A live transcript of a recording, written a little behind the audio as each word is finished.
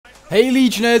Hey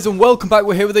Legionnaires, and welcome back.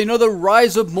 We're here with another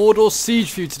Rise of Mordor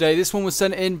siege for you today. This one was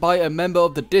sent in by a member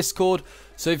of the Discord,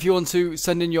 so if you want to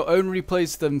send in your own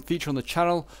replays to them feature on the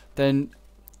channel, then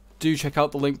do check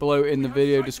out the link below in the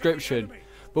video description.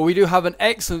 But we do have an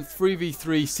excellent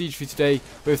 3v3 siege for you today.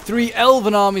 We have 3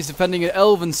 Elven armies defending an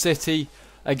Elven city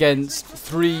against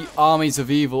 3 armies of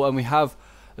evil, and we have,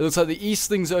 it looks like the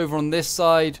Eastlings over on this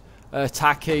side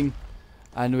attacking,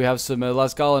 and we have some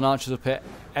Lasgalan archers up here.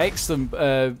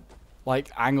 Excellent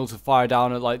like angle to fire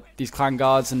down at like these clan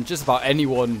guards and just about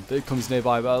anyone that comes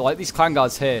nearby, but like these clan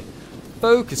guards here,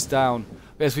 focus down.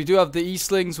 Yes, we do have the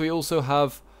Eastlings. We also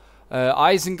have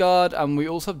Isengard, and we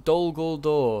also have Dol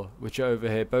Guldur, which are over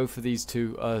here. Both of these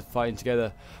two are fighting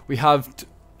together. We have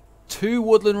 2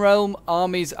 Woodland Realm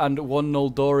armies and 1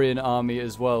 Noldorian army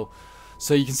as well.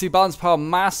 So you can see balance power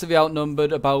massively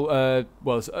outnumbered, about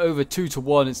well, it's over 2 to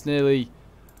 1. It's nearly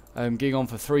getting on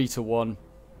for 3 to 1.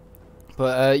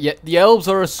 But yeah, the Elves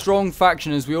are a strong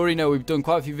faction, as we already know. We've done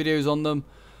quite a few videos on them,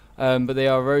 but they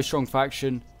are a very strong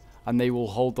faction, and they will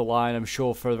hold the line, I'm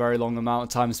sure, for a very long amount of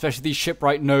time. Especially these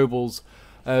shipwright nobles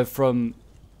from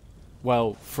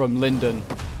Lindon.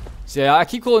 So yeah, I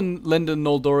keep calling Lindon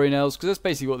Noldorian Elves because that's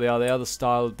basically what they are. They are the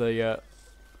style of the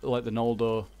like the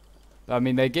Noldor. I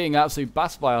mean, they're getting absolutely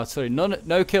battered by artillery.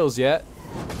 No kills yet,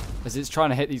 as it's trying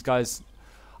to hit these guys.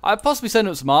 I'd possibly send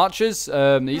up some archers.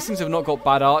 These things have not got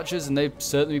bad archers, and they'd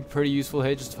certainly be pretty useful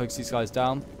here just to focus these guys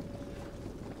down.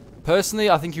 Personally,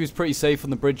 I think he was pretty safe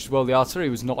on the bridge as well. The artillery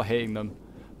was not hitting them.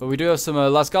 But we do have some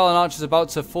Lasgalan archers about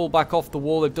to fall back off the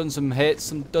wall. They've done some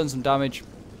hits, done some damage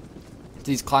to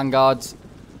these clan guards.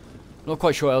 Not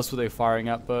quite sure what else they're firing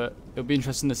at, but it'll be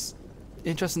interesting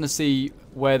to see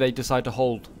where they decide to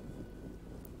hold.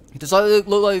 It does look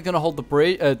like they're going to hold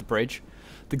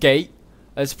the gate.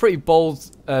 It's a pretty bold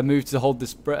move to hold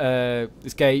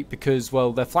this gate because,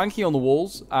 well, they're flanking on the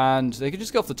walls and they could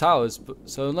just go off the towers.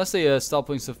 So unless they start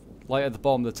putting stuff light at the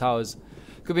bottom of the towers,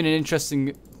 it could be an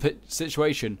interesting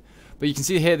situation. But you can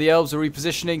see here the Elves are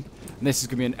repositioning, and this is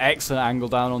going to be an excellent angle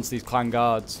down onto these clan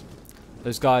guards.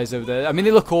 Those guys over there, I mean,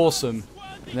 they look awesome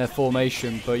in their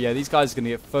formation, but yeah, these guys are going to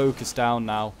get focused down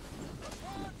now.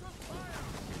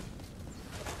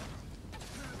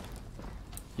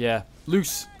 Yeah,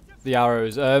 loose the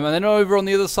arrows. And then over on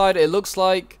the other side, it looks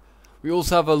like we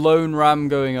also have a lone ram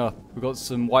going up. We've got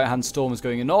some White Hand Stormers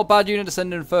going in. Not a bad unit to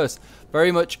send in first.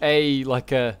 Very much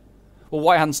well,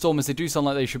 White Hand Stormers, they do sound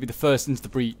like they should be the first into the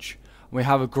breach. And we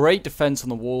have a great defense on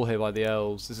the wall here by the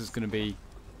Elves. This is going to be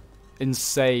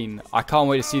insane. I can't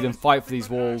wait to see them fight for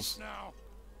these walls.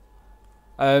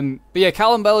 But yeah,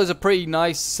 Callum Bell is a pretty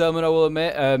nice summon, I will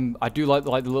admit. I do like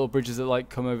the little bridges that like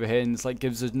come over here, and it's like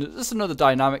gives us just another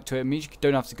dynamic to it. It means you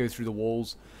don't have to go through the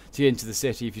walls to get into the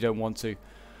city if you don't want to.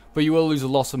 But you will lose a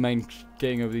lot of main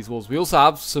getting over these walls. We also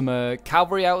have some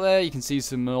cavalry out there. You can see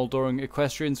some Noldorian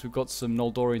equestrians. We've got some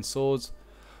Noldorian swords.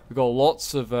 We've got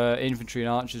lots of infantry and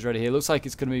archers ready here. Looks like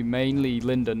it's going to be mainly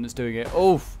Lindon that's doing it.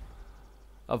 Oh,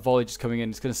 a volley just coming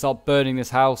in. It's going to start burning this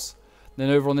house. Then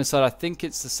over on this side, I think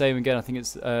it's the same again. I think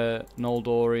it's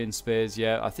Noldorian spears.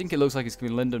 Yeah, I think it looks like it's going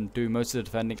to be Lindon doing most of the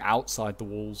defending outside the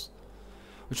walls,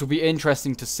 which will be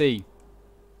interesting to see.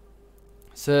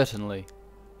 Certainly.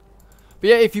 But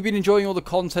yeah, if you've been enjoying all the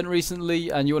content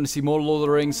recently and you want to see more Lord of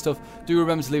the Rings stuff, do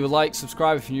remember to leave a like,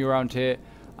 subscribe if you're new around here,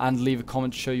 and leave a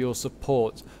comment to show your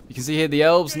support. You can see here the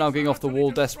Elves now getting off the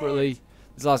wall desperately.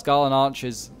 These Lasgalan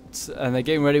archers, and they're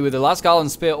getting ready with the Lasgalan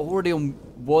spear already on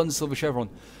 1 silver chevron.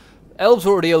 Elves are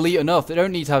already elite enough. They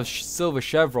don't need to have silver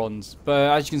chevrons.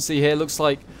 But as you can see here, looks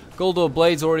like Guldur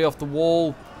blades already off the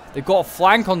wall. They've got a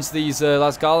flank onto these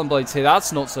Lasgalan blades here.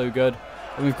 That's not so good.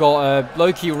 And we've got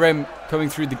Loki Rim coming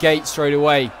through the gate straight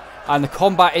away. And the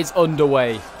combat is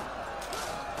underway.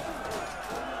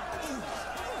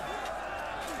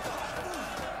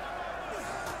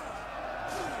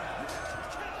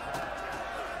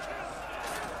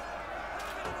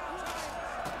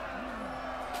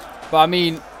 But I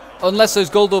mean, unless those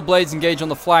Guldur blades engage on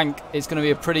the flank, it's going to be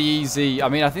a pretty easy. I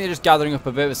mean, I think they're just gathering up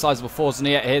a bit of a sizable force, and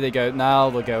yet here they go. Now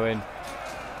they'll go in.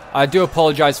 I do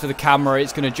apologise for the camera.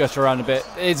 It's going to jut around a bit.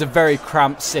 It is a very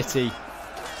cramped city.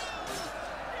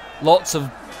 Lots of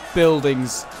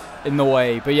buildings in the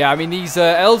way. But yeah, I mean, these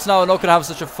Elves now are not going to have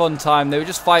such a fun time. They were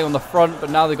just fighting on the front, but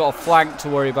now they've got a flank to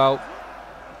worry about.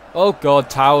 Oh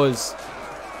god, towers.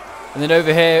 And then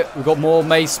over here, we've got more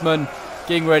Macemen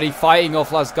getting ready, fighting off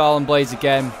Lasgalan blades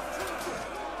again.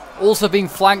 Also being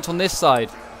flanked on this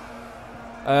side.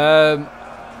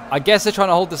 I guess they're trying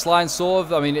to hold this line, sort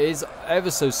of. I mean, it is ever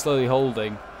so slowly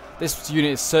holding. This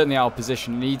unit is certainly out of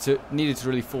position. Needed to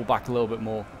really fall back a little bit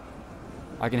more.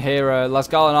 I can hear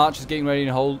Lasgalan archers getting ready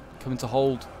to coming to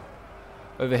hold.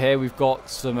 Over here we've got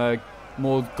some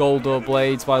more Goldor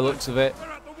blades by the looks of it.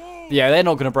 But yeah, they're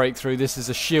not going to break through. This is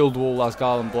a shield wall,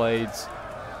 Lasgarland blades.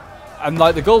 And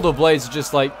like the Goldor blades are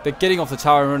just like, they're getting off the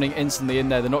tower and running instantly in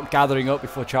there. They're not gathering up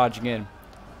before charging in.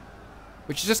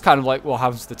 Which is just kind of like what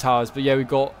happens to the towers. But yeah, we've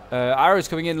got arrows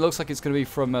coming in. It looks like it's going to be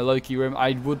from Loki Rim.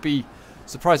 I would be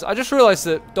surprised. I just realised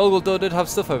that Dol Guldur did have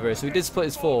stuff over here, so he did split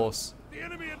his force.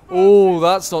 Oh,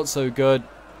 that's not so good.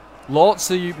 Lots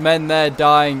of men there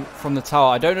dying from the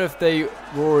tower. I don't know if they were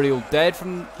already all dead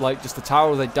from like just the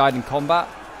tower or they died in combat.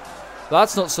 But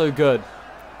that's not so good.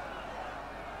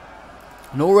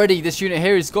 And already this unit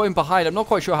here is going behind. I'm not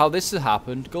quite sure how this has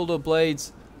happened. Goldor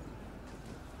blades.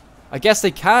 I guess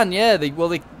they can, yeah. They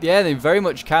very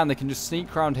much can. They can just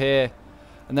sneak around here.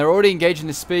 And they're already engaging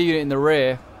the spear unit in the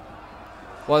rear.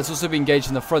 While it's also being engaged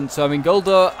in the front. So I mean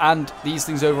Goldor and these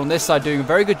things over on this side doing a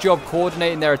very good job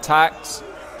coordinating their attacks.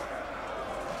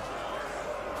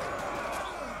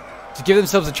 To give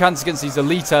themselves a chance against these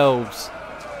elite elves.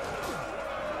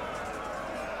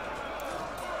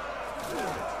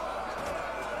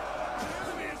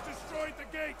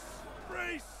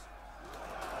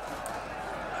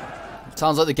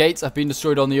 Sounds like the gates have been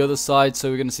destroyed on the other side, so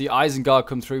we're going to see Isengard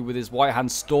come through with his White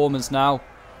Hand Stormers now.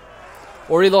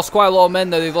 Already lost quite a lot of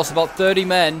men though, they've lost about 30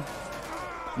 men.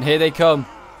 And here they come.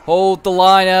 Hold the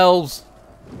line, elves.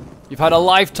 You've had a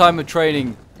lifetime of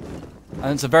training.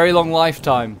 And it's a very long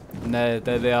lifetime. And there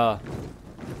they are.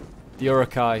 The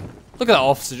Uruk-hai. Look at that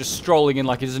officer just strolling in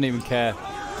like he doesn't even care.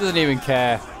 Doesn't even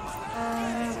care.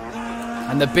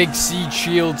 And the big siege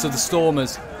shields of the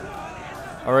Stormers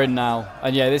are in now.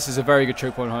 And yeah, this is a very good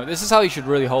choke point home. This is how you should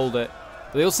really hold it.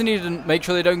 But they also need to make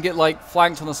sure they don't get like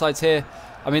flanked on the sides here.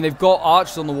 I mean, they've got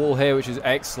archers on the wall here, which is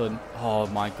excellent. Oh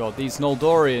my god, these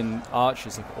Noldorian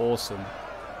archers look awesome.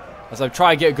 As I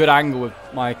try to get a good angle with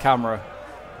my camera.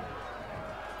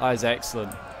 That is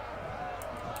excellent.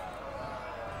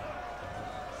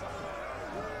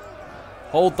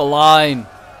 Hold the line.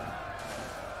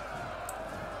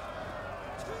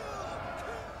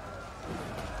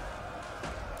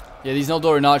 Yeah, these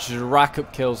Noldorian archers rack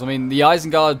up kills. I mean, the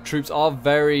Isengard troops are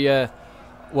very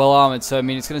well armored, so I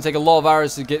mean, it's going to take a lot of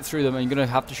arrows to get through them, and you're going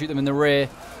to have to shoot them in the rear.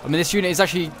 I mean, this unit is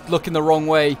actually looking the wrong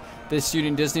way. This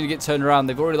unit does need to get turned around.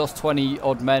 They've already lost 20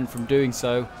 odd men from doing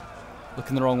so.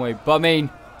 Looking the wrong way. But I mean,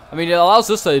 it allows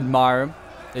us to admire them.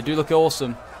 They do look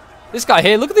awesome. This guy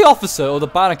here, look at the officer, or the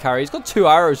banner carrier. He's got 2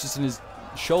 arrows just in his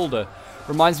shoulder.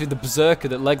 Reminds me of the Berserker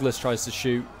that Legolas tries to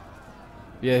shoot.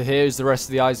 Yeah, here's the rest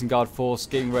of the Isengard force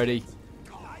getting ready.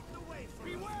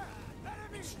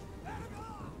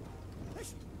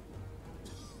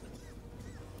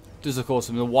 Does look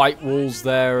awesome. The white walls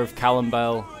there of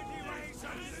Callambel.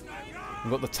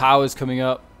 We've got the towers coming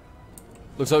up.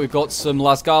 Looks like we've got some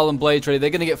Lasgarland blades ready. They're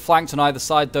going to get flanked on either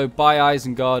side though by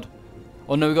Isengard.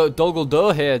 Oh no, we've got Dol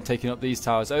Guldur here taking up these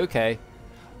towers. Okay.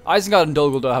 Isengard and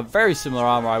Dol Guldur have very similar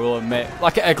armor, I will admit.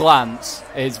 Like at a glance,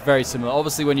 it's very similar.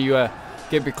 Obviously when you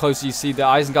get a bit closer, you see that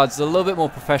Isengard's a little bit more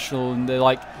professional, and they're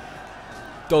like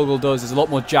Dol Guldur's is a lot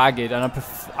more jagged. And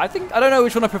I don't know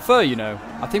which one I prefer. You know,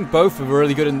 I think both are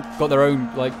really good and got their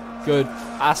own like good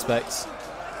aspects.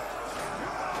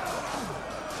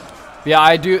 But yeah,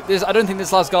 I don't think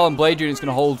this Lasgarland blade unit is going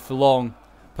to hold for long.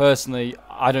 Personally,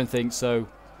 I don't think so.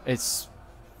 It's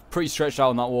pretty stretched out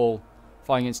on that wall,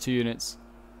 fighting against 2 units.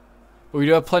 But we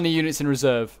do have plenty of units in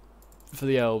reserve for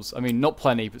the elves. I mean, not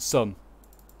plenty, but some.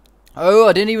 Oh,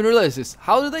 I didn't even realize this.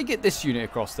 How did they get this unit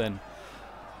across then?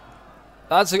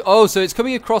 Oh, so it's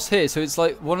coming across here. So it's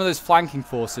like one of those flanking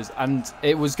forces, and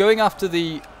it was going after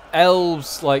the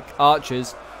elves, like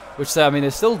archers, which I mean they're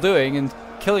still doing and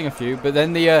killing a few. But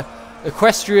then the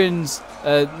equestrians,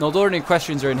 Noldorian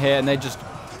equestrians are in here, and they're just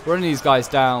running these guys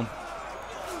down.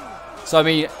 So I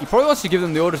mean, he probably wants to give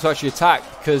them the order to actually attack,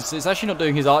 because it's actually not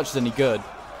doing his archers any good.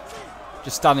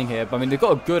 Just standing here. But I mean, they've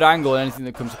got a good angle on anything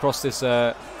that comes across this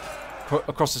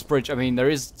bridge. I mean, there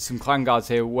is some clan guards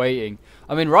here waiting.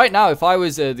 I mean, right now, if I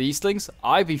was the Eastlings,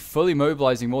 I'd be fully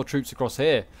mobilizing more troops across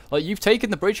here. Like, you've taken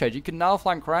the bridgehead, you can now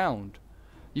flank round.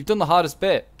 You've done the hardest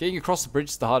bit. Getting across the bridge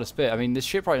is the hardest bit. I mean, this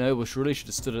shipwright nobles really should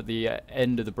have stood at the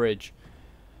end of the bridge.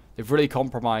 They've really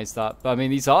compromised that. But I mean,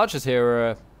 these archers here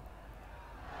are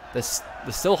they're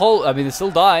still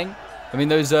dying. I mean,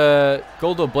 those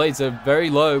Goldor blades are very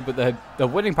low, but they're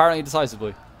winning apparently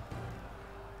decisively.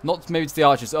 Not maybe to the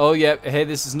archers. Oh yeah, here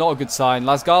this is not a good sign.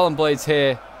 Lasgarland blades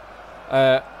here,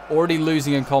 already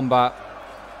losing in combat.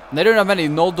 And they don't have any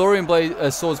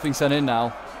Noldorian swords being sent in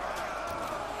now.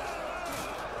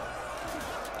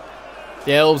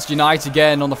 The elves unite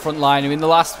again on the front line. I mean, the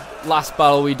last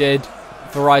battle we did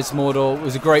for Rise of Mordor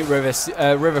was a great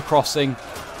river crossing.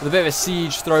 with a bit of a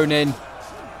siege thrown in.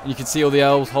 And you can see all the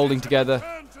elves holding together.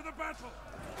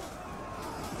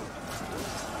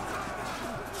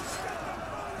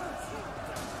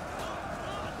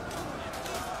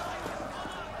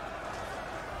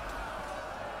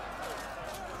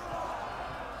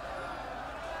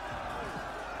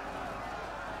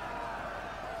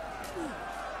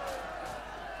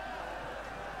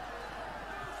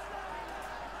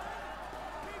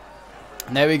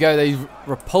 And there we go, they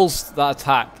repulsed that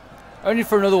attack. Only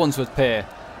for another one to appear.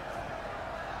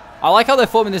 I like how they're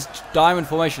forming this diamond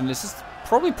formation. This is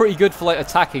probably pretty good for like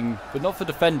attacking, but not for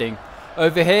defending.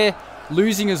 Over here,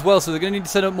 losing as well, so they're going to need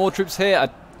to send up more troops here.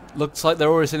 Looks like they're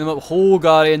already sending them up. Hall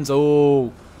Guardians,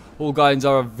 oh. Hall Guardians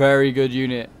are a very good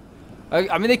unit.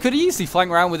 I mean, they could easily flank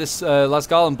around with this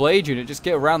Lasgarland Blade unit. Just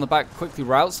get around the back, quickly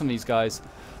rout some of these guys.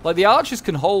 Like, the archers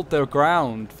can hold their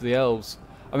ground for the elves.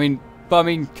 But I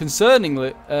mean,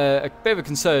 concerningly, a bit of a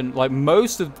concern, like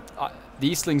most of the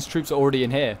Eastlings' troops are already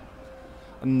in here.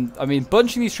 And, I mean,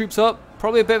 bunching these troops up,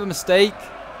 probably a bit of a mistake.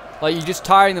 Like, you're just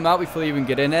tiring them out before they even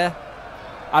get in there.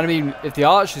 And, I mean, if the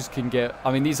archers can get...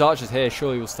 I mean, these archers here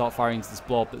surely will start firing into this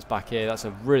blob that's back here. That's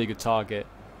a really good target.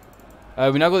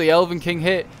 We now got the Elven King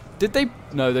hit. Did they...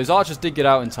 No, those archers did get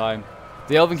out in time.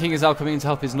 The Elven King is now coming in to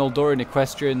help his Noldorian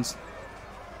equestrians.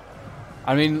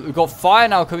 I mean, we've got fire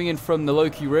now coming in from the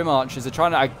Loki Rim Archers. They're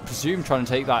trying to, I presume, trying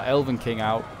to take that Elven King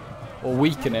out. Or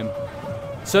weaken him.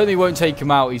 Certainly won't take him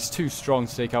out. He's too strong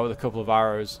to take out with a couple of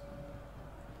arrows.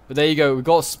 But there you go. We've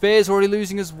got spears already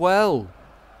losing as well.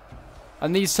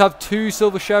 And these have 2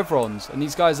 silver chevrons. And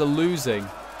these guys are losing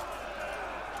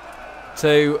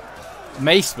to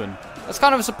macemen. That's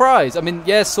kind of a surprise. I mean,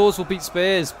 yeah, swords will beat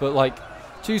spears. But, like,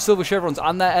 2 silver chevrons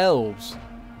and they're elves.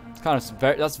 It's kind of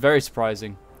that's very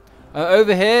surprising.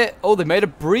 Over here, oh, they made a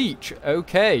breach.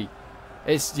 Okay.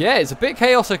 It's a bit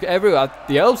chaotic everywhere.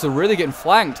 The elves are really getting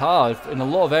flanked hard in a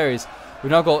lot of areas.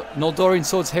 We've now got Noldorian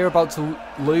swords here about to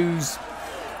lose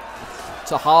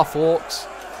to half-orcs.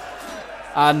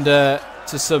 And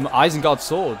to some Isengard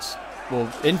swords.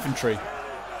 Well, infantry.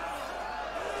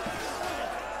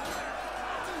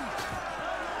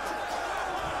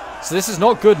 So this is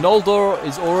not good. Noldor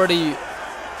is already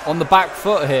on the back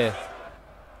foot here.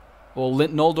 Or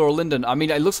Noldor or Lindon. I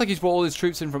mean, it looks like he's brought all his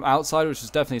troops in from outside, which is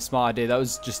definitely a smart idea. That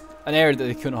was just an area that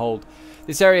they couldn't hold.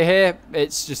 This area here,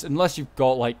 it's just, unless you've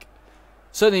got, like...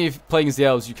 Certainly if playing as the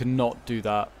Elves, you cannot do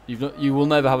that. You will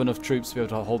never have enough troops to be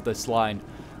able to hold this line.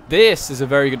 This is a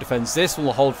very good defense. This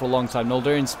will hold for a long time.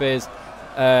 Noldorian spears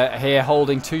here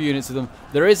holding 2 units of them.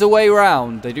 There is a way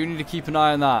around. They do need to keep an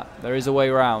eye on that. There is a way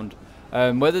around.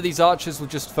 Whether these archers will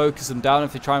just focus them down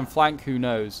if they try and flank, who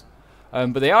knows.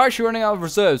 But they are actually running out of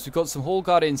reserves. We've got some Hall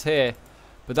Guardians here.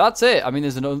 But that's it. I mean,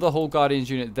 there's another Hall Guardians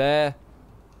unit there.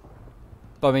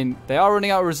 But, I mean, they are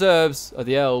running out of reserves,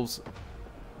 the Elves.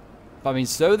 But, I mean,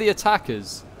 so are the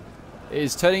attackers. It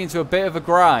is turning into a bit of a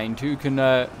grind. Who can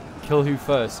kill who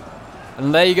first.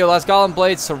 And there you go. Lasgarland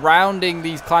Blades surrounding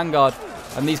these Clangard.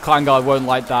 And these Clangard won't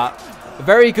like that. A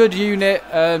very good unit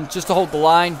just to hold the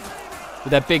line.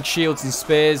 With their big shields and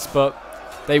spears. But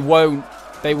they won't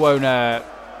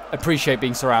appreciate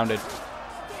being surrounded.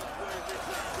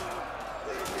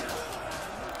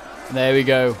 And there we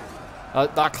go.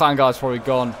 That clan guard's probably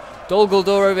gone. Dol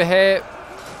Guldur over here.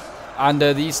 And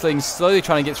the Eastlings slowly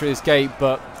trying to get through this gate,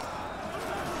 but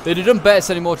they'd have done better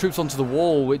sending more troops onto the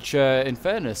wall, which, in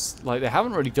fairness, like, they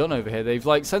haven't really done over here. They've,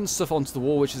 like, sent stuff onto the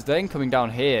wall, which is then coming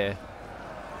down here.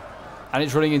 And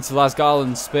it's running into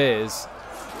Lasgarland spears.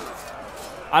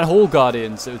 And Hall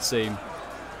Guardians, it would seem.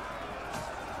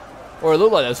 Or it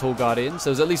looked like there's Hall Guardians.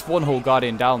 There's at least 1 Hall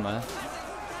Guardian down there.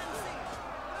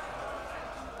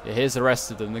 Yeah, here's the rest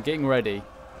of them. They're getting ready.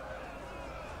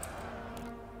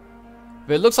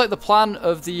 But it looks like the plan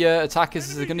of the attackers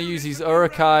is they're going to use these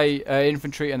Uruk-hai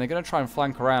infantry and they're going to try and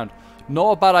flank around.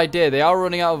 Not a bad idea. They are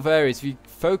running out of areas. If you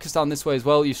focus down this way as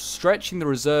well, you're stretching the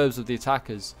reserves of the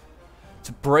attackers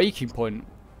to breaking point,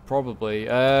 probably.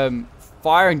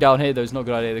 Firing down here, though, is not a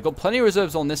good idea. They've got plenty of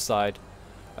reserves on this side.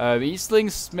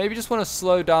 Eastlings maybe just want to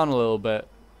slow down a little bit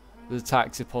the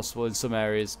attacks if possible in some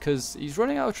areas because he's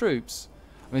running out of troops.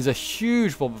 I mean, there's a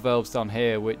huge blob of elves down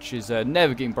here which is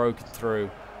never getting broken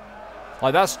through.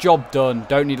 Like, that's job done.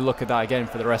 Don't need to look at that again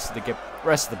for the rest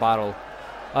of the battle.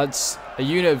 That's a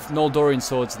unit of Noldorian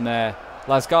swords in there.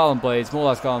 Lasgarland blades,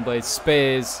 more Lasgarland blades,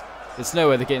 spears. There's no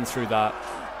way they're getting through that.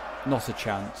 Not a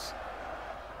chance.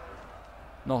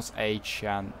 Not a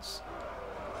chance.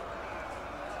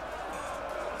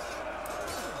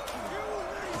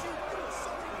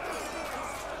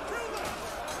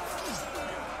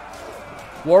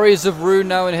 Warriors of Rune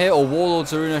now in here, or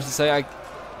Warlords of Rune, I should say.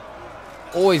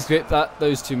 Always get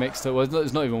those two mixed up. Well,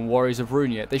 there's not even Warriors of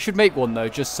Ruin yet. They should make one though,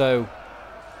 just so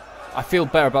I feel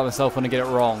better about myself when I get it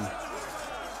wrong.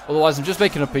 Otherwise, I'm just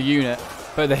making up a unit.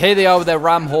 But here they are with their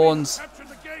ram horns.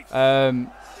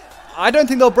 I don't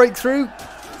think they'll break through.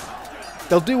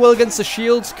 They'll do well against the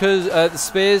shields, because the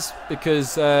spears,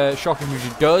 because Shock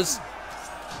Infantry does.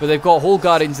 But they've got Hall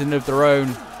Guardians in of their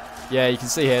own. Yeah, you can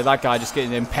see here that guy just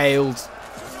getting impaled.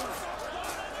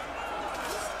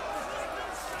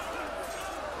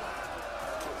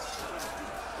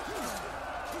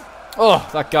 Oh,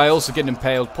 that guy also getting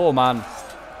impaled. Poor man.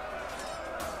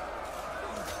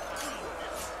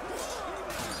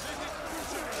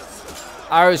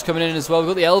 Arrows coming in as well. We've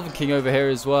got the Elven King over here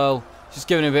as well. Just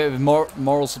giving a bit of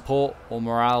moral support or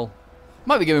morale.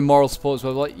 Might be giving moral support as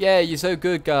well. Like, yeah, you're so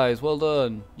good, guys. Well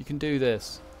done. You can do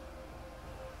this.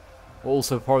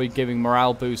 Also probably giving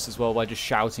morale boost as well by just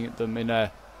shouting at them in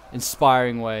a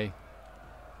inspiring way.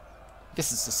 I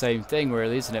guess it's the same thing,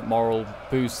 really, isn't it? Moral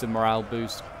boost and morale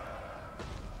boost.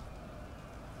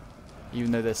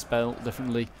 Even though they're spelled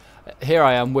differently. Here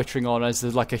I am wittering on as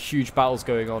there's like a huge battle's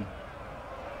going on.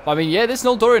 But I mean, yeah, this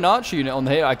Noldorian archer unit on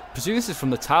here, I presume this is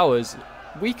from the towers,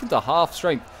 weakened to half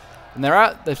strength. And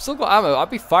they've still got ammo. I'd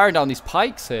be firing down these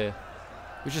pikes here.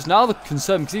 Which is now the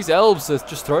concern, because these elves are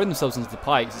just throwing themselves into the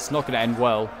pikes. It's not going to end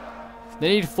well. They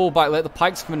need to fall back, let the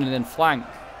pikes come in and then flank.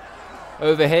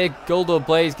 Over here, Guldor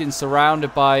Blades getting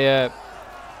surrounded by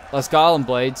Lasgarland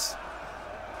Blades.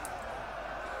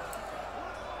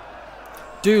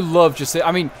 Do love just it.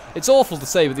 I mean, it's awful to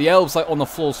say, but the elves like on the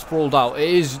floor sprawled out.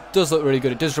 Does look really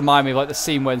good. It does remind me of like the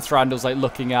scene when Thranduil's like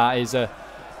looking at his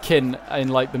kin in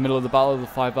like the middle of the Battle of the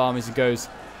Five Armies and goes,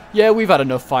 "Yeah, we've had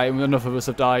enough fighting. Enough of us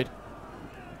have died.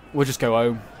 We'll just go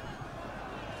home."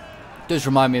 It does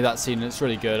remind me of that scene, and it's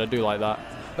really good. I do like that.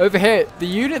 Over here, the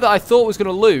unit that I thought was going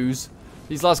to lose,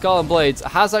 these Lasgarland Blades,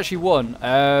 has actually won.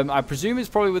 I presume it's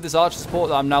probably with this archer support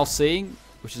that I'm now seeing,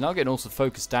 which is now getting also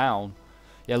focused down.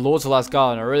 Yeah, Lords of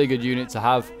Lasgarland are a really good unit to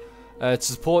have to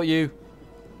support you.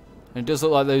 And it does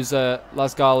look like those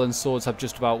Lasgarland swords have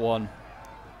just about won.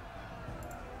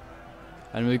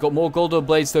 And we've got more Guldor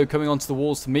Blades though coming onto the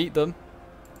walls to meet them.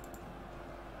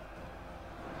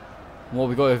 And what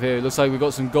we got over here? It looks like we've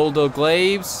got some Guldor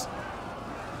Glaives.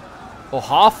 Or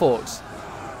Half-Orcs.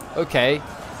 Okay.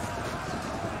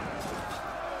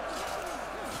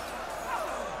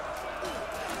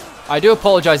 I do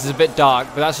apologise, it's a bit dark,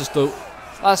 but that's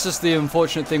just the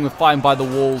unfortunate thing with fighting by the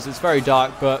walls. It's very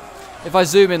dark, but if I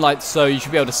zoom in like so, you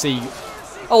should be able to see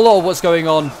a lot of what's going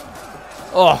on.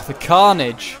 Oh, the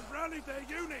carnage.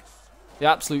 The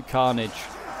absolute carnage.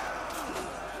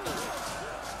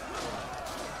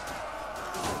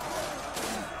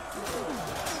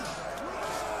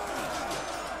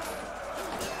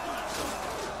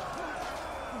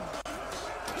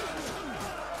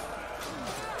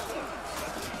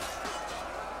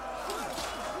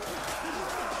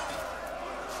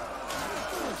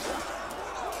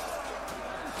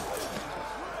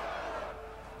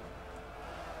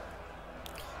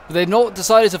 But they've not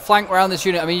decided to flank around this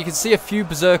unit. I mean, you can see a few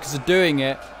Berserkers are doing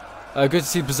it. Good to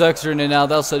see Berserkers are in there now.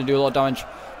 They'll certainly do a lot of damage.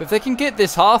 But if they can get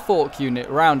this half-orc unit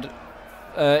around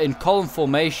in column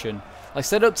formation, like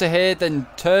set up to here, then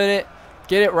turn it,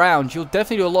 get it round, you'll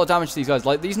definitely do a lot of damage to these guys.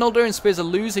 Like, these Noldorian Spears are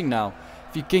losing now.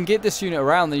 If you can get this unit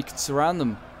around, then you can surround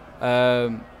them.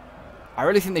 I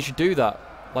really think they should do that.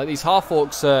 Like, these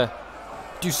half-orcs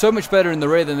do so much better in the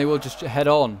rear than they will just head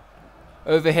on.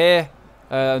 Over here,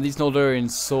 these Noldorian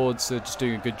swords are just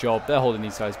doing a good job. They're holding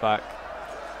these guys back.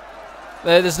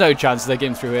 There's no chance they're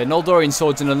getting through here. Noldorian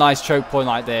swords in a nice choke point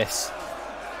like this.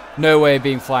 No way of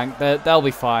being flanked. They'll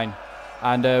be fine.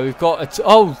 And we've got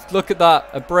oh, look at that.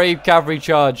 A brave cavalry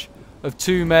charge of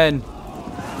 2 men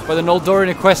by the Noldorian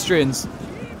Equestrians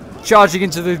charging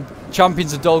into the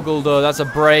champions of Dol Guldur. That's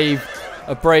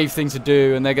a brave thing to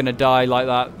do, and they're going to die like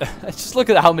that. Just look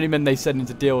at how many men they send in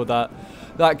to deal with that.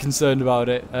 That concerned about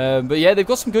it. But yeah, they've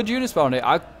got some good units around it.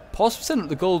 I possibly send up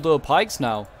the Guldor pikes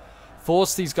now.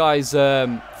 Force these guys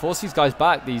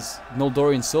back, these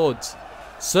Noldorian swords.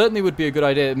 Certainly would be a good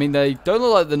idea. I mean, they don't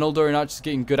look like the Noldorian archers are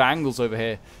getting good angles over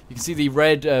here. You can see the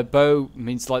red bow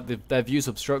means like their view's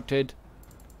obstructed.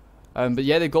 But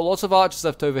yeah, they've got lots of archers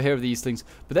left over here of the Eastlings.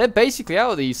 But they're basically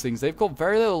out of the Eastlings. They've got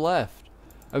very little left.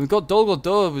 And we've got Dol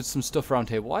Guldur with some stuff around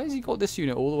here. Why has he got this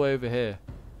unit all the way over here?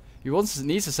 He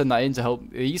needs to send that in to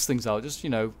help the Eastlings out. Just, you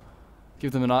know,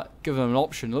 give them an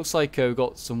option. It looks like we've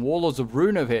got some Warlords of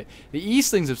Ruin over here. The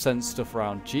Eastlings have sent stuff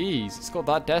around. Jeez, it's got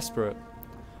that desperate.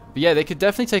 But yeah, they could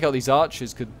definitely take out these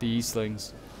archers, could the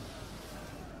Eastlings.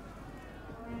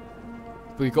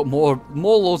 But we've got more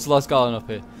Lords of Lasgarland up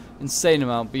here. Insane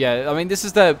amount. But yeah, I mean, this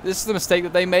is the mistake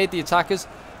that they made, the attackers.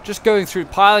 Just going through,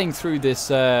 piling through this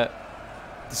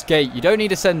this gate. You don't need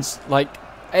to send, like,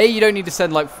 you don't need to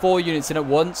send, like, 4 units in at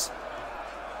once.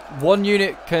 1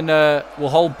 unit can, will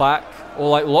hold back, or,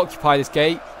 like, will occupy this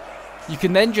gate. You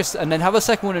can then just, and then have a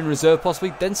second one in reserve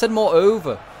possibly, then send more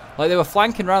over. Like, they were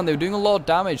flanking around, they were doing a lot of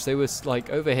damage. They were, like,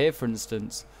 over here, for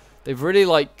instance. They've really,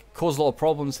 like, caused a lot of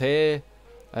problems here.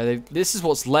 This is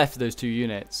what's left of those 2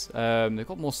 units. They've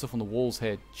got more stuff on the walls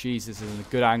here. Jeez, this is a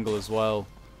good angle as well.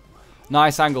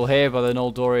 Nice angle here by the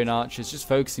Noldorian archers, just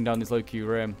focusing down this low-Q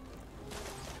rim.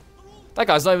 That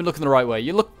guy's not even looking the right way.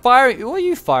 You look firing. What are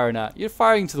you firing at? You're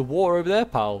firing to the water over there,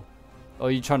 pal. Or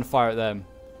are you trying to fire at them?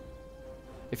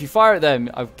 If you fire at them,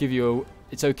 I'll give you a...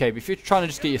 It's okay. But if you're trying to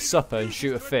just get your supper and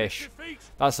shoot a fish,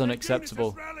 that's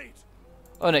unacceptable.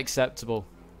 Unacceptable.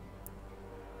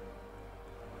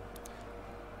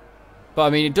 But I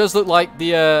mean, it does look like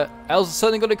the Elves are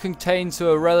certainly going to contain to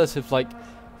a relative, like,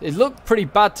 it looked pretty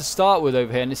bad to start with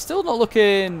over here, and it's still not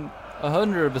looking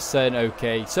 100%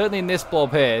 okay. Certainly in this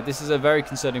blob here, this is a very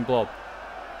concerning blob.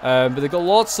 But they've got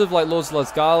lots of, like, Lords of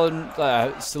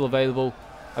Lasgarland still available.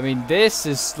 I mean, this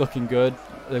is looking good.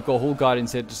 They've got Hull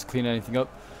Guardians here just to clean anything up.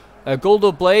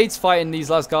 Goldor Blades fighting these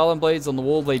Lasgarland Blades on the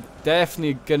wall. They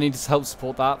definitely going to need to help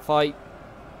support that fight.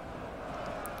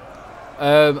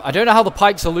 I don't know how the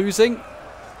pikes are losing.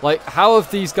 Like, how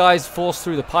have these guys forced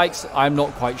through the pikes? I'm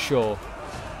not quite sure.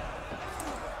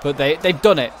 But they've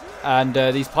done it. And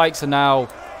these pikes are now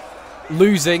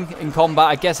losing in combat.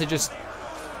 I guess they just...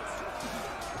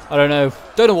 I don't know.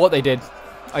 Don't know what they did.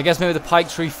 I guess maybe the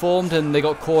pikes reformed and they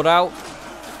got caught out.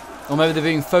 Or maybe they're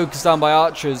being focused down by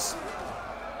archers.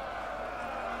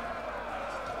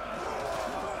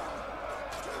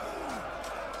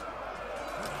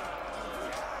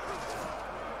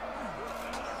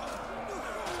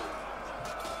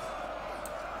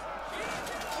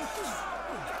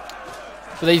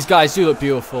 But these guys do look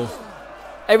beautiful.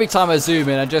 Every time I zoom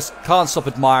in, I just can't stop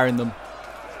admiring them.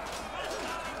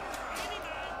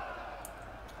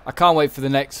 I can't wait for the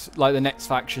next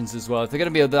factions as well. If they're going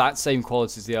to be of that same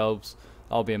quality as the Elves,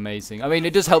 that'll be amazing. I mean,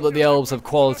 it does help that the Elves have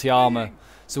quality armor.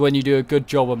 So when you do a good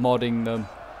job of modding them,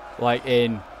 like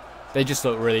they just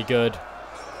look really good.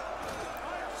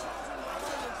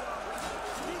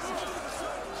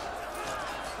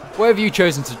 Where have you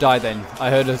chosen to die then? I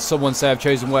heard someone say I've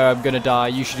chosen where I'm going to die.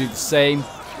 You should do the same.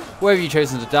 Where have you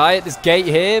chosen to die? At this gate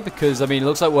here? Because, I mean, it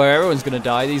looks like where everyone's going to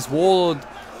die. These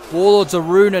warlords of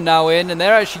Rune are now in, and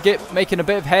they're actually making a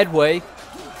bit of headway.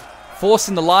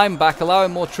 Forcing the line back,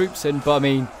 allowing more troops in. But, I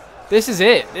mean, this is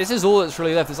it. This is all that's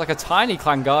really left. It's like a tiny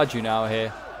clan guard you now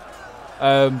here.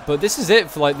 But this is it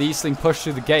for, like, the Eastling push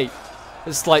through the gate.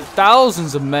 It's like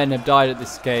thousands of men have died at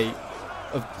this gate.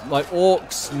 Of, like,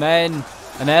 orcs, men...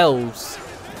 and elves.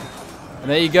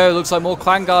 And there you go. Looks like more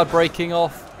clan guard breaking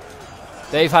off.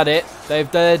 They've had it.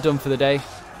 They're done for the day.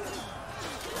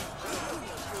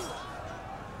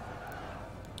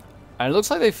 And it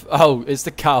looks like they've... Oh, it's the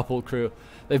catapult crew.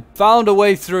 They've found a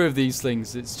way through of these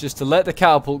things. It's just to let the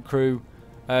catapult crew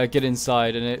get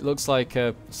inside. And it looks like,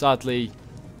 sadly,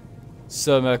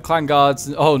 some clan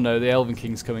guards... Oh no, the Elven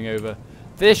King's coming over.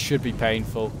 This should be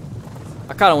painful.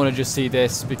 I kind of want to just see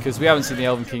this because we haven't seen the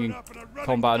Elven King in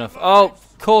combat enough. Oh,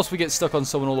 of course we get stuck on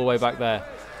someone all the way back there.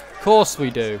 Of course we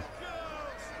do.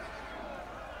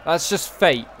 That's just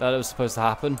fate that it was supposed to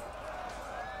happen.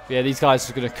 But yeah, these guys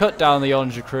are going to cut down the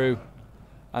Yonja crew.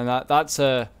 And that's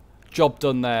a job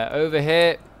done there. Over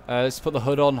here, let's put the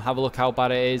hood on, have a look how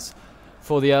bad it is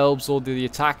for the Elves or the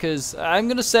attackers. I'm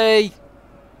going to say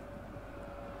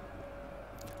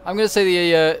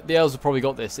the Elves have probably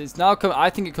got this. It's now I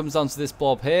think it comes down to this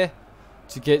blob here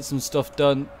to get some stuff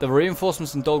done. The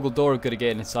reinforcements in Dol Guldur are good at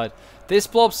getting inside. This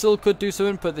blob still could do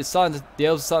something, but the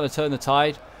Elves are starting to turn the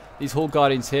tide. These Hull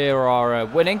Guardians here are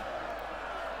winning.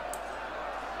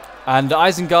 And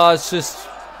Isengard's just...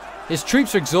 His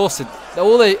troops are exhausted.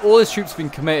 All his troops have been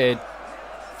committed.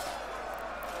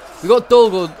 We've got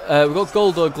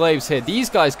Guldur Glaives here. These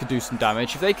guys could do some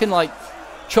damage. If they can, like,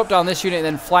 chop down this unit and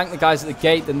then flank the guys at the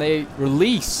gate, then they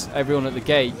release everyone at the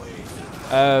gate.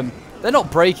 They're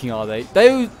not breaking, are they?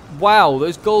 Wow,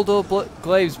 those Guldur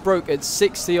Glaives broke at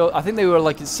 60, or I think they were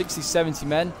like at 60, 70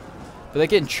 men. But they're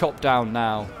getting chopped down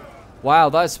now. Wow,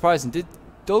 that is surprising. Did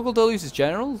Dol Guldur lose his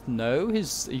general? No,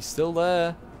 he's still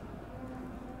there.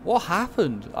 What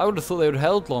happened? I would have thought they would have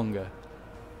held longer.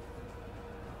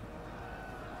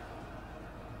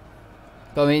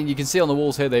 But I mean, you can see on the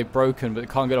walls here they've broken, but they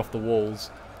can't get off the walls.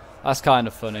 That's kind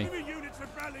of funny.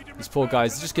 These poor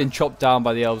guys are just getting chopped down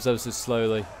by the Elves ever so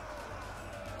slowly.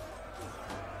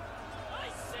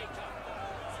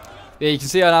 Yeah, you can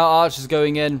see how now archers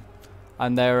going in,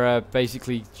 and they're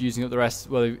basically using up the rest.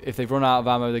 Well, if they've run out of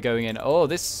ammo, they're going in. Oh,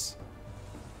 this...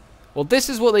 Well, this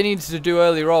is what they needed to do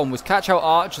earlier on, was catch out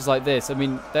archers like this. I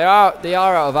mean, they are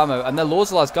out of ammo, and they're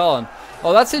Lords of Lasgarland.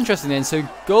 Oh, that's interesting then. So,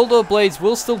 Goldor Blades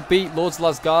will still beat Lords of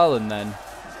Lasgarland then.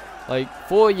 Like,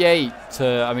 48 to,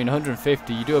 I mean,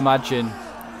 150. You do imagine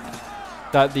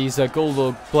that these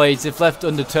Goldor Blades, if left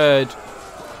undeterred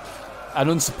and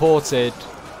unsupported,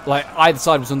 like, either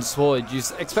side was unsupported, you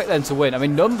just expect them to win. I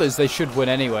mean, numbers, they should win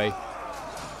anyway.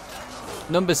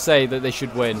 Numbers say that they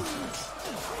should win.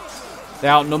 They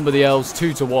outnumber the Elves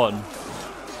 2 to 1.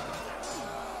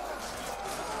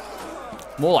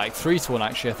 More like 3 to 1,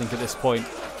 actually, I think, at this point.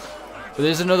 But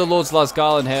there's another Lords of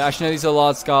Lasgarland here. Actually, no, these are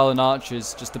Lasgarland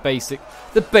archers. Just the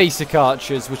basic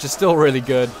archers, which are still really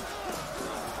good.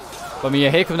 But, I mean,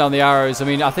 yeah, here come down the arrows. I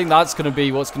mean, I think that's going to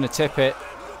be what's going to tip it.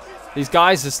 These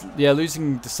guys are, yeah,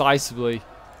 losing decisively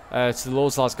to the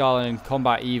Lords of Lasgarland in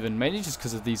combat even. Mainly just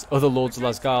because of these other Lords of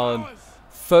Lasgarland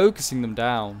focusing them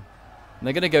down. And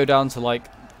they're going to go down to, like,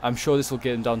 I'm sure this will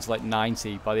get them down to, like,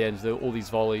 90 by the end of all these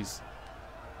volleys.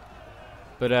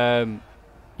 But,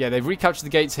 yeah, they've recaptured the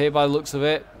gates here by the looks of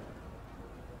it.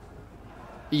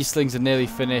 Eastlings are nearly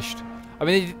finished. I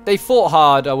mean, they fought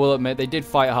hard, I will admit. They did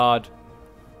fight hard.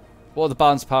 What are the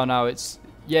balance power now? It's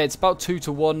about 2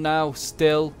 to 1 now,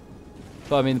 still.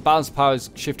 But, I mean, the balance power has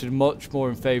shifted much more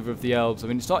in favour of the Elves. I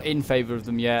mean, it's not in favour of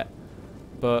them yet.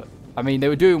 But, I mean, they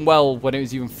were doing well when it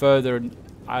was even further and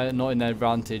not in their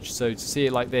advantage. So, to see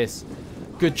it like this,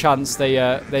 good chance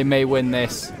they may win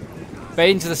this.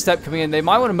 Bane to the step coming in. They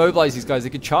might want to mobilize these guys. They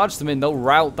could charge them in. They'll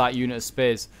rout that unit of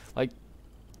spears. Like,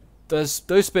 those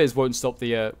spears won't stop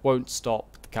the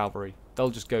cavalry. They'll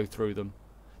just go through them.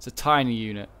 It's a tiny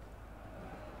unit.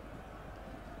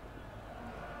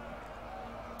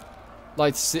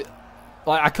 Like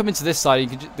I come into this side,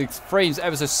 you can the frames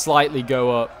ever so slightly go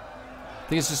up. I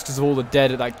think it's just because of all the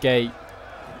dead at that gate.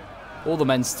 All the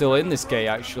men still in this gate,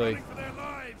 actually.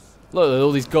 Look at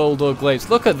all these Goldor glaives.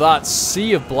 Look at that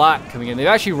sea of black coming in. They've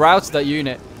actually routed that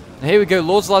unit. And here we go.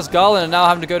 Lords of Lasgarland are now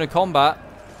having to go into combat.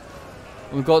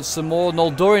 And we've got some more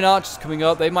Noldorian archers coming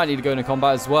up. They might need to go into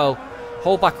combat as well.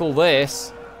 Hold back all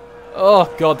this.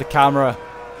 Oh, God, the camera.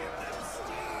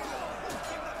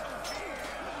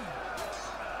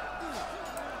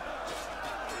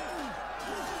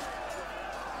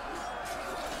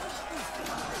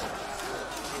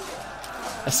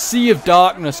 A sea of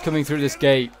darkness coming through this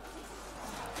gate.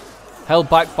 Held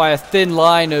back by a thin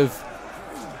line of,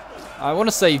 I want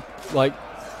to say, like,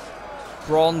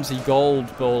 bronzy gold,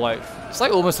 but like, it's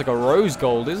like almost like a rose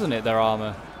gold, isn't it, their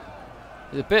armor?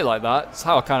 It's a bit like that. It's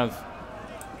how I kind of...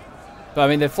 But I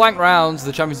mean, they flank rounds,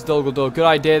 the champions of Dol Guldur. Good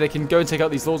idea. They can go and take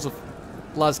out these Lords of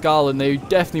Lasgarland. They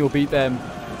definitely will beat them.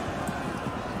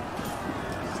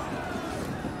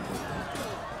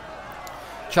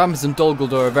 Champions of Dol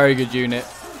Guldur are a very good unit,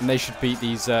 and they should beat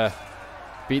these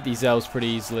elves pretty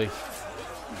easily.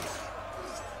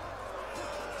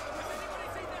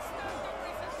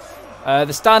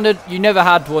 The standard, you never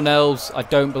had one elves, I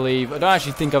don't believe. I don't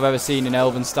actually think I've ever seen an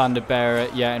elven standard bearer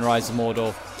yet in Rise of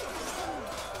Mordor.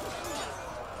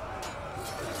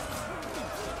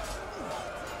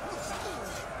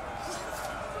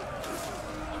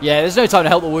 Yeah, there's no time to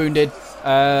help the wounded.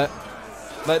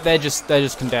 They're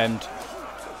just condemned.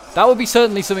 That would be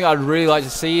certainly something I'd really like to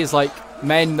see, is like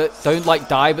men that don't like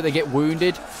die but they get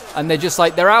wounded and they're just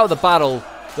like, they're out of the battle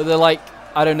but they're like,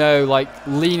 I don't know, like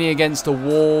leaning against a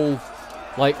wall,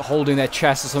 like holding their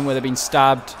chest or something where they've been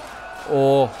stabbed.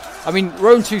 Or, I mean,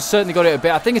 Rome 2 certainly got it a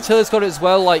bit. I think Attila's got it as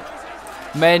well. Like,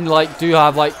 men like do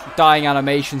have like dying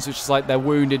animations, which is like they're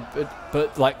wounded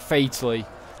but like fatally.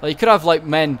 Like, you could have like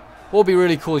men. What would be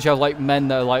really cool is you have like men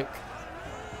that are like,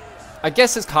 I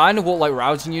guess it's kind of what like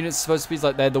routing units are supposed to be. Is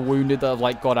like they're the wounded that have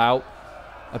like got out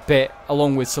a bit,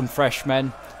 along with some fresh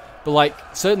men. But like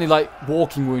certainly like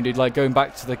walking wounded, like going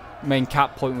back to the main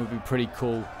cap point would be pretty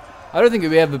cool. I don't think it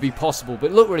would ever be possible,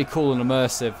 but it looked really cool and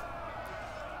immersive.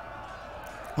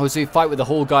 Obviously, fight with the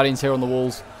Hall Guardians here on the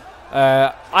walls.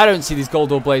 I don't see these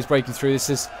Goldor Blades breaking through.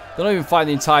 They're not even fighting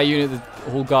the entire unit,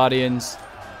 the Hall Guardians.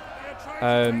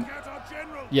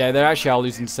 Yeah, they actually are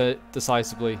losing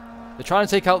decisively. They're trying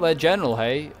to take out their general,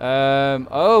 hey?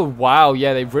 Oh, wow,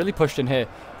 yeah, they've really pushed in here.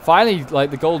 Finally,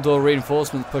 like, the Goldor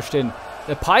reinforcements pushed in.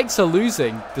 The pikes are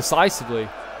losing decisively.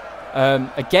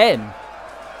 Again.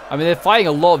 I mean, they're fighting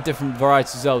a lot of different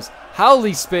varieties of elves. How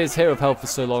these spears here have held for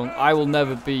so long, I will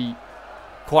never be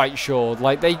quite sure.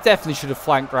 Like, they definitely should have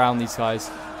flanked around these guys.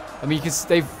 I mean,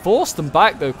 they've forced them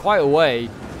back, though, quite a way.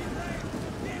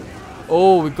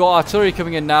 Oh, we've got artillery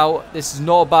coming in now. This is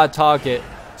not a bad target.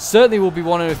 certainly will be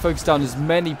wanting to focus down as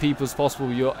many people as possible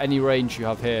with any range you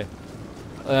have here.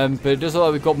 But it does look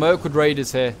like we've got Mirkwood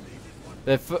Raiders here.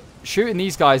 They're shooting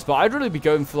these guys, but I'd really be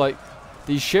going for like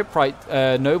these shipwright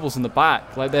nobles in the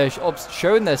back. Like they're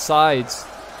showing their sides.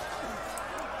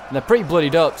 And they're pretty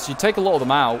bloodied up, so you take a lot of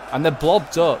them out, and they're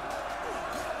blobbed up.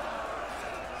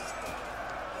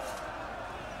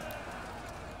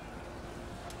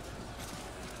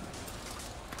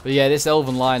 But yeah, this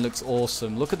Elven line looks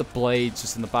awesome. Look at the blades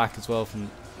just in the back as well.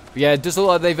 But yeah, it does look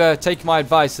like they've taken my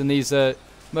advice, and these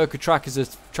Mirkwood trackers are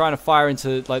trying to fire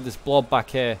into like this blob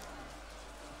back here.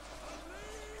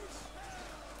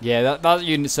 Yeah, that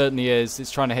unit certainly is.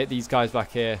 It's trying to hit these guys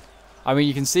back here. I mean,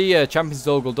 you can see Champions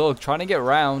Dog trying to get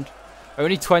around.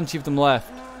 Only 20 of them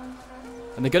left.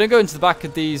 And they're going to go into the back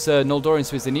of these Noldorian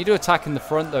Swedes. They need to attack in the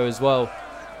front, though, as well.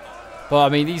 But, I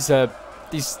mean, these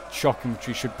shock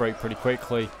infantry should break pretty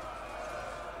quickly.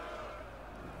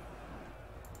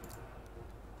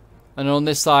 And on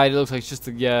this side, it looks like it's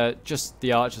just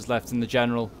the archers left and the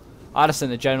general. I'd have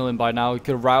sent the general in by now. We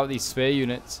could have routed these spear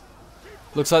units.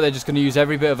 Looks like they're just going to use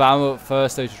every bit of ammo at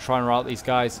first, though, to try and rout these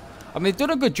guys. I mean, they've done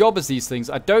a good job as these things.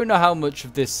 I don't know how much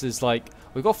of this is like...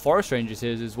 We've got forest rangers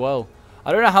here as well.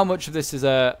 I don't know how much of this is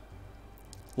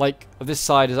like of this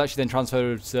side is actually then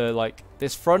transferred to like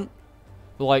this front.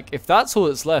 But like if that's all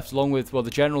that's left, along with, well,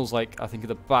 the general's like I think at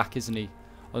the back, isn't he?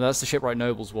 Well, that's the shipwright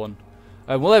nobles one.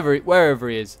 Wherever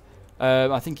he is.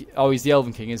 I think he's the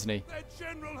Elven King, isn't he?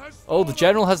 Oh, the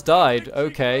general has died.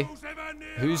 Okay.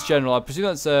 Who's general? I presume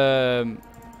that's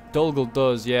Dolgul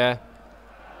does, yeah.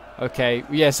 Okay,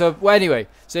 yeah, so, well, anyway,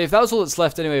 so if that was all that's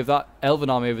left anyway of that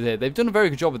Elven army over there, they've done a very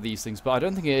good job with these things, but I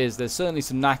don't think it is. There's certainly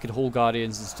some knackered Hall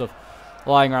Guardians and stuff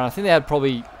lying around. I think they had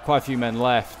probably quite a few men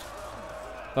left.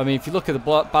 I mean, if you look at the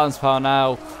balance power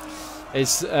now,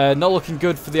 it's not looking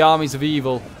good for the armies of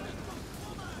evil.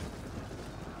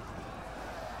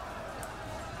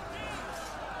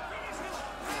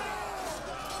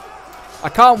 I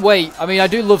can't wait. I mean, I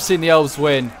do love seeing the Elves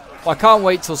win, but I can't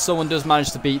wait till someone does manage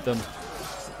to beat them.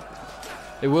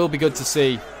 It will be good to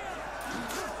see.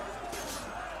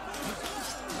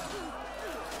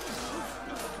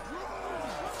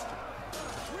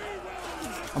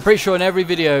 I'm pretty sure in every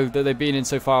video that they've been in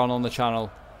so far on the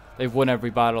channel, they've won every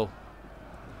battle.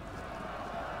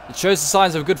 It shows the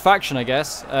signs of a good faction, I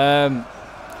guess.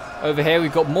 Over here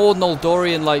we've got more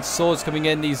Noldorian like swords coming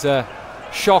in. These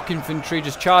shock infantry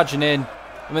just charging in.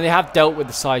 I mean, they have dealt with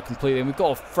the side completely, and we've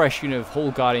got a fresh unit of Hall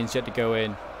Guardians yet to go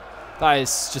in. That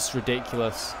is just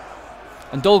ridiculous.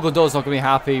 And Dolgul not going to be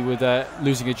happy with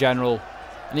losing a general.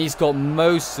 And he's got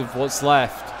most of what's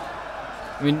left.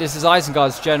 I mean, this is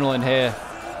Isengard's general in here.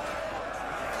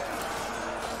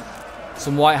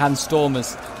 Some White Hand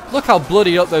Stormers. Look how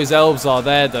bloodied up those elves are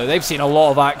there, though. They've seen a lot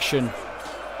of action.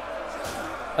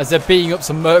 As they're beating up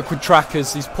some Mirkwood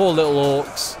trackers. These poor little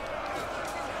orcs.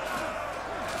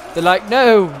 They're like,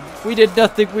 no, we did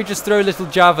nothing. We just throw little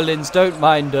javelins. Don't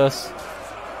mind us.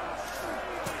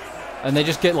 And they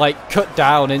just get like cut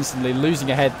down instantly,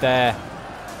 losing a head there.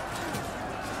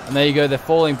 And there you go, they're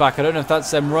falling back. I don't know if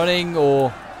that's them running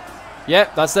or...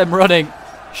 Yep, that's them running.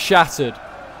 Shattered.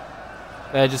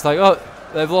 They're just like, oh,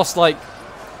 they've lost like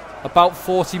about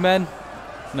 40 men.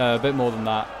 No, a bit more than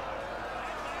that.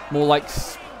 More like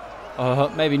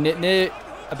maybe near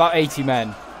about 80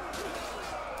 men.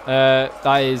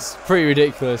 That is pretty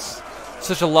ridiculous.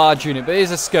 Such a large unit, but it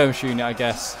is a skirmish unit, I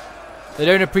guess. They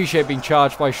don't appreciate being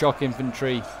charged by shock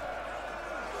infantry.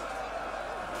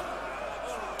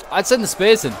 I'd send the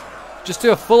spears in. Just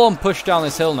do a full-on push down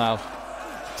this hill now.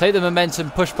 Take the momentum,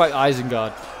 push back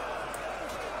Isengard.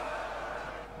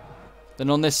 Then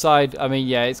on this side, I mean,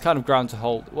 yeah, it's kind of ground to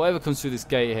hold. Whatever comes through this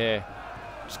gate here,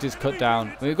 just gets cut down.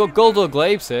 I mean, we've got Goldor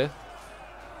Glaives here.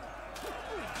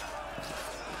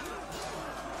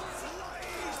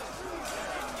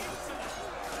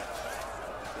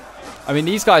 I mean,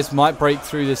 these guys might break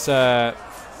through this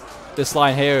this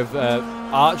line here of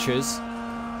archers.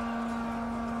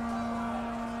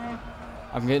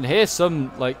 I'm getting here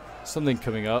something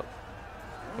coming up.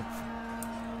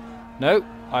 No,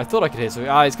 I thought I could hear something.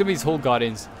 Ah, it's gonna be these Hall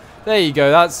Guardians. There you go.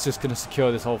 That's just gonna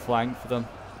secure this whole flank for them.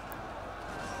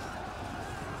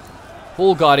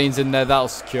 Hall Guardians in there. That'll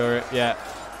secure it. Yeah,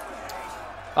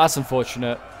 that's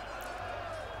unfortunate.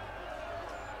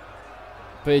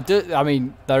 But I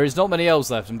mean, there is not many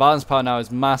elves left, and balance power now is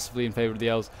massively in favour of the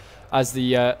elves, as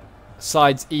the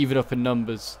sides even up in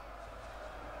numbers.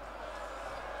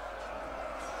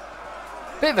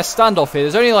 Bit of a standoff here.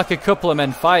 There's only like a couple of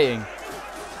men fighting.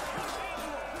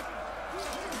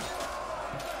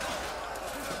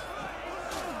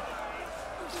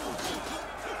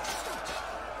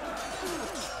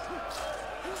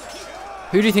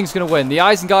 Who do you think is going to win? The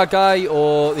Isengard guy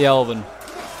or the Elven?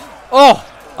 Oh!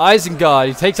 Isengard.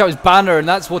 He takes out his banner, and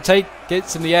that's what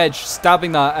gets him the edge,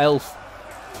 stabbing that elf.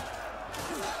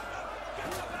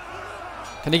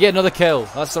 Can he get another kill?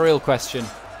 That's the real question.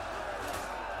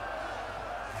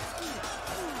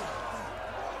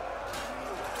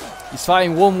 He's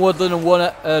fighting one Woodland and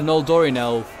one Noldorian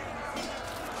elf.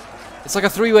 It's like a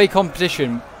three-way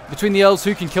competition between the elves.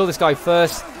 Who can kill this guy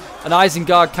first? And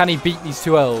Isengard, can he beat these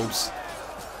two elves?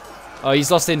 Oh,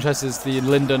 he's lost interest as the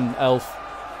Lindon elf.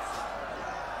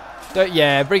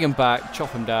 Yeah, bring him back.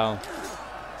 Chop him down.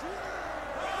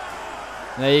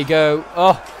 There you go.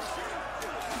 Oh.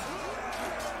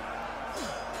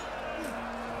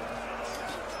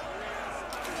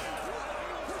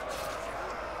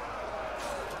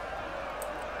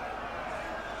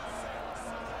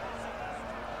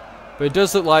 But it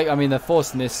does look like, I mean, they're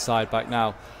forcing this side back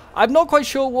now. I'm not quite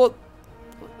sure what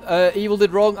Evil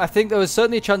did wrong. I think there was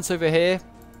certainly a chance over here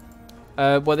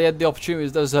where they had the opportunity.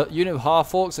 There was a unit of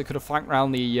half-orcs that could have flanked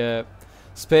around the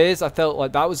spears. I felt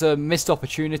like that was a missed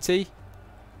opportunity.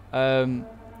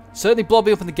 Certainly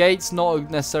blobbing up in the gates,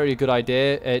 not necessarily a good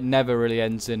idea. It never really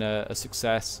ends in a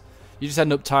success. You just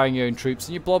end up tiring your own troops,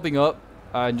 and you're blobbing up.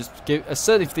 And just give,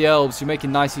 certainly for the elves, you're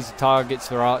making nice easy targets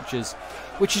for archers,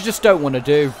 which you just don't want to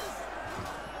do.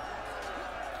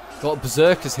 Got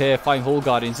Berserkers here fighting Hall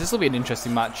Guardians. This will be an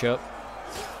interesting matchup.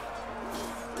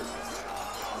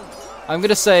 I'm going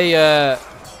to say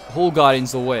Hall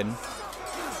Guardians will win.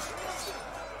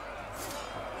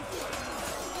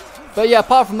 But yeah,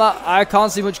 apart from that, I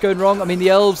can't see much going wrong. I mean, the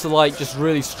elves are like just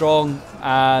really strong,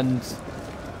 and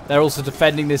they're also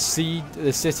defending this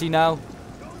city now.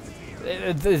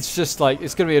 It's just like,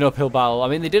 it's going to be an uphill battle. I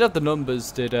mean, they did have the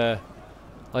numbers,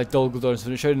 like Dol Guldur,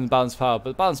 so it showed in the balanced power,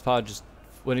 but the balanced power just,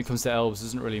 when it comes to elves,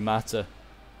 doesn't really matter.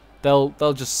 They'll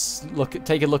just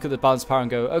take a look at the balanced power and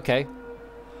go, okay,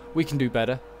 we can do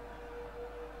better.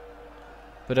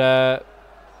 But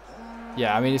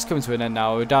yeah, I mean, it's coming to an end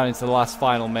now. We're down into the last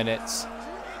final minutes,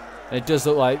 and it does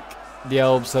look like the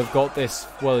elves have got this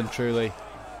well and truly.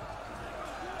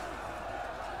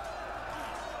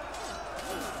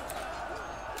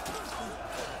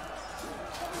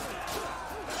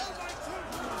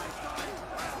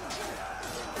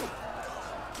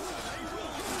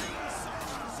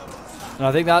 And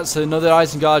I think that's another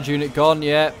Isengard unit gone,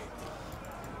 yeah.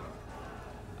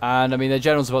 And I mean, their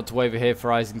general's about to waver here for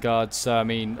Isengard, so I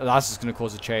mean, that's just going to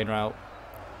cause a chain rout.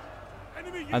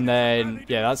 And then,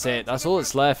 yeah, that's it. That's all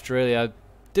that's left, really. I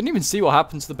didn't even see what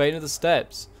happened to the Bane of the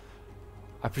Steppes.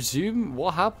 I presume,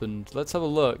 what happened? Let's have a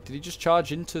look. Did he just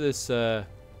charge into this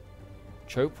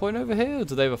choke point over here, or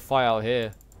did they have a fight out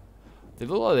here? They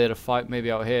look like they had a fight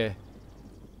maybe out here.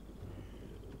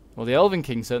 Well, the Elven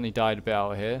King certainly died a bit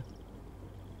out here.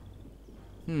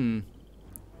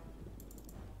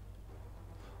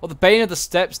 Well, the Bane of the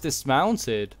Steppes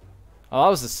dismounted. Oh, that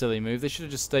was a silly move. They should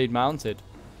have just stayed mounted.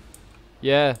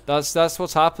 Yeah, that's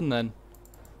what's happened then.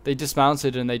 They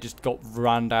dismounted and they just got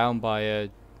ran down by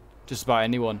just about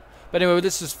anyone. But anyway,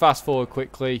 let's just fast forward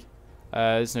quickly.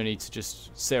 There's no need to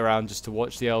just sit around just to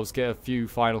watch the elves get a few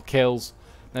final kills.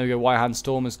 There we go. White Hand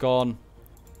Stormer's gone.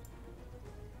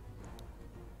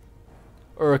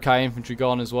 Uruk-hai infantry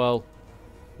gone as well.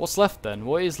 What's left then?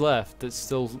 What is left that's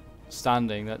still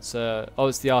standing? That's oh,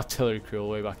 it's the artillery crew all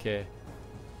the way back here.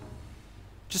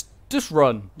 Just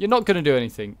run. You're not going to do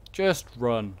anything. Just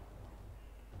run.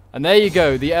 And there you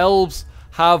go. The elves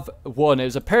have won. It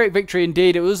was a Pyrrhic victory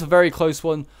indeed. It was a very close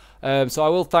one. So I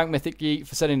will thank Mythic Geek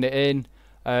for sending it in.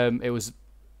 It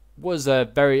was a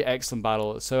very excellent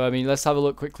battle. So I mean, let's have a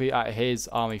look quickly at his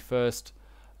army first.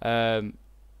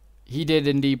 He did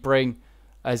indeed bring,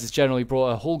 as his general, he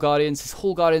brought Hall Guardians. His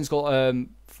Hall Guardians got,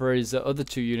 for his other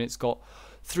two units, got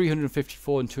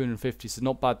 354 and 250, so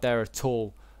not bad there at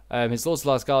all. His Lords of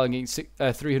Lasgarland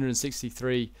getting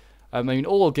 363. I mean,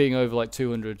 all getting over like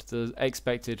 200, the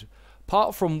expected.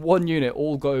 Apart from one unit,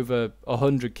 all got over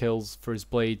 100 kills for his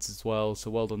blades as well, so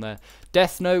well done there.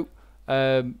 Death Note,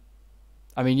 I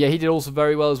mean, yeah, he did also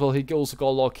very well as well. He also got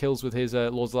a lot of kills with his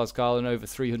Lords of Lasgarland, over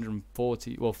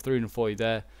 340, well, 340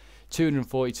 there.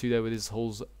 242 there with his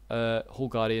Hall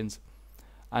Guardians,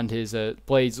 and his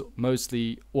blades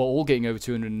mostly, well, all getting over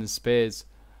 200 in his spears,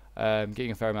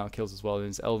 getting a fair amount of kills as well, and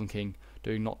his Elven King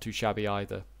doing not too shabby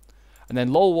either. And then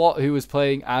Lolwat, who was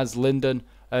playing as Lindon,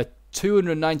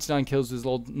 299 kills with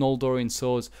his Noldorian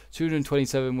swords,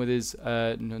 227 with his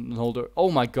Noldor.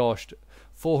 Oh my gosh,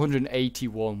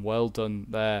 481. Well done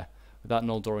there with that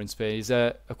Noldorian spear. His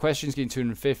Equestrian's getting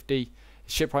 250.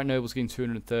 His Shipwright Noble's getting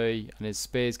 230, and his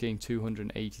Spear's getting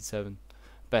 287.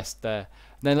 Best there.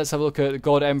 And then let's have a look at the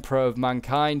God Emperor of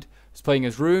Mankind, who's playing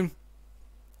as Rune.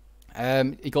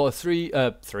 He got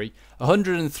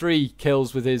 103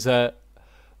 kills with his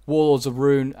Warlords of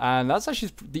Rune, and that's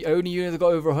actually the only unit that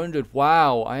got over 100.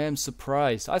 Wow, I am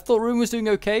surprised. I thought Rune was doing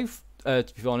okay, to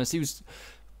be honest. He was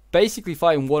basically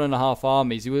fighting 1.5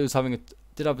 armies. He was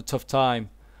did have a tough time,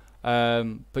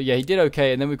 but yeah, he did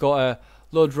okay. And then we've got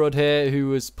Lord Rudd here, who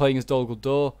was playing as Dol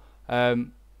Guldur.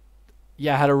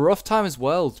 Yeah, had a rough time as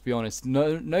well, to be honest.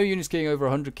 No units getting over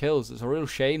 100 kills. It's a real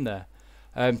shame there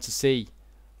to see.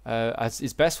 As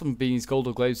his best one being his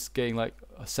Goldor Glaives getting like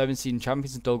 17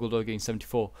 champions and Dol Guldur getting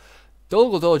 74.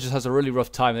 Dol Guldur just has a really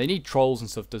rough time. They need trolls and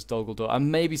stuff, does Dol Guldur,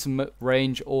 and maybe some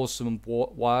range or some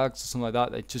wargs or something like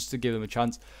that, just to give them a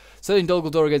chance. Setting Dol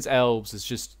Guldur against Elves is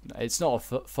just, it's not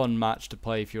a fun match to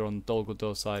play if you're on Dol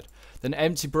Guldur side. Then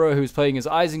Empty Burrow, who's playing as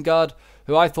Isengard,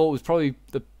 who I thought was probably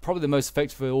the most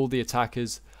effective for all the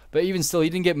attackers, but even still,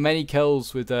 he didn't get many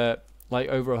kills with like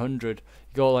over 100.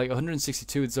 He got like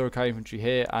 162 with Zorokai Infantry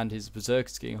here, and his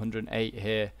Berserkers getting 108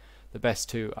 here. The best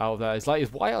two out of that. It's like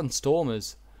his White on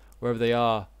Stormers, wherever they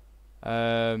are.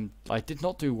 I did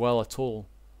not do well at all.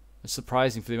 It's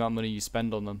surprising for the amount of money you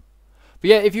spend on them. But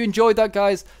yeah, if you enjoyed that,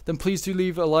 guys, then please do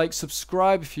leave a like,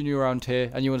 subscribe if you're new around here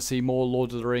and you want to see more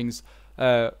Lord of the Rings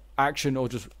action, or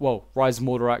just, well, Rise of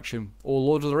Mordor action, or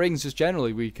Lord of the Rings just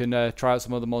generally. We can try out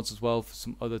some other mods as well for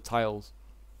some other tiles.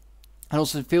 And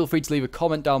also feel free to leave a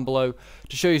comment down below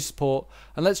to show your support,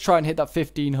 and let's try and hit that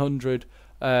 1500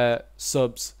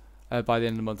 subs by the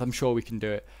end of the month. I'm sure we can do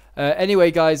it.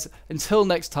 Anyway, guys, until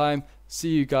next time, see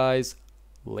you guys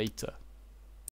later.